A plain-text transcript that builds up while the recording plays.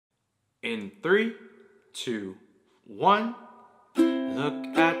In 3, 2, 1.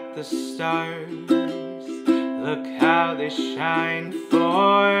 Look at the stars, look how they shine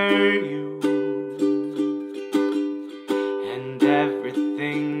for you, and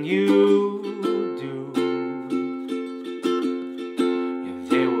everything you do. If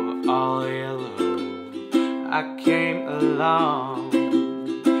they were all yellow, I came along,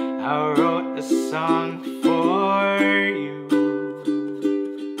 I wrote a song for you.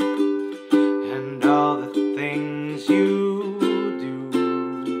 All the things you do,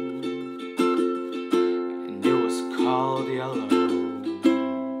 and it was called yellow.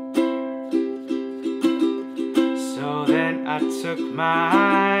 So then I took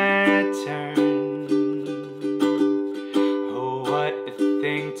my turn. Oh, what a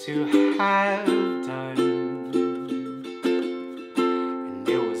thing to have done. And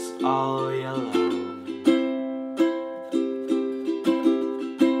it was all yellow.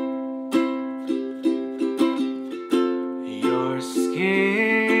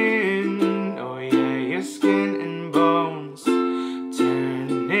 Skin, oh yeah, your skin and bones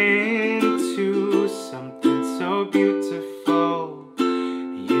turn into something so beautiful.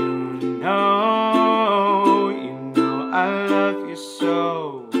 You know I love you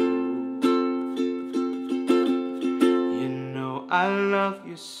so. You know I love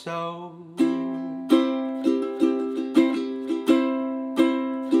you so.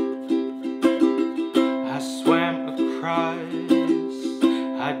 I swam across,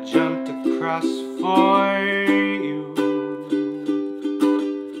 I jumped across for you.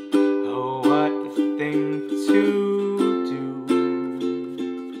 Oh, what a thing to do,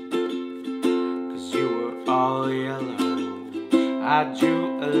 'cause you were all yellow. I drew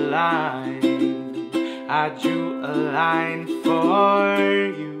a line for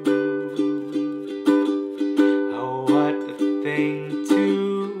you. Oh, what a thing to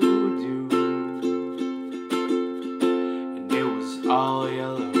do, and it was all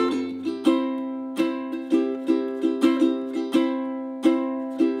yellow.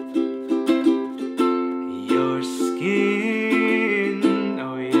 Your skin,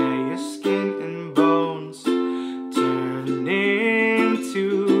 oh yeah, your skin and bones turn into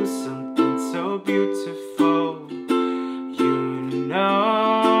something so beautiful. You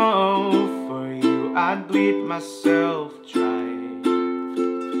know, for you I'd bleed myself dry.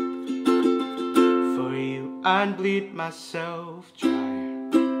 For you I'd bleed myself dry.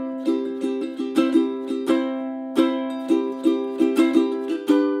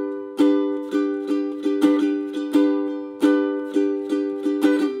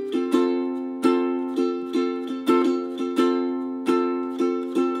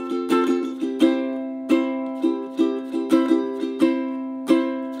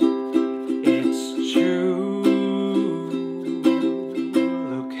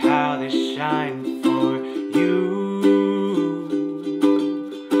 Shine for you.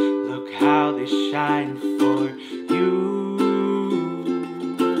 Look how they shine for you.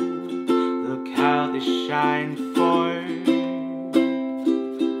 Look how they shine for.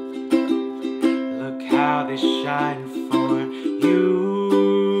 Look how they shine for you.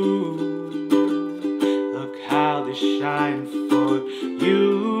 Look how they shine for you.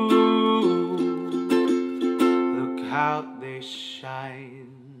 Look how they shine.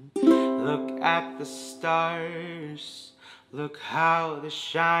 Look at the stars, look how they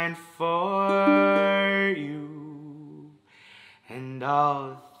shine for you, and all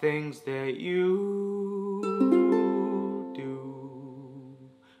the things that you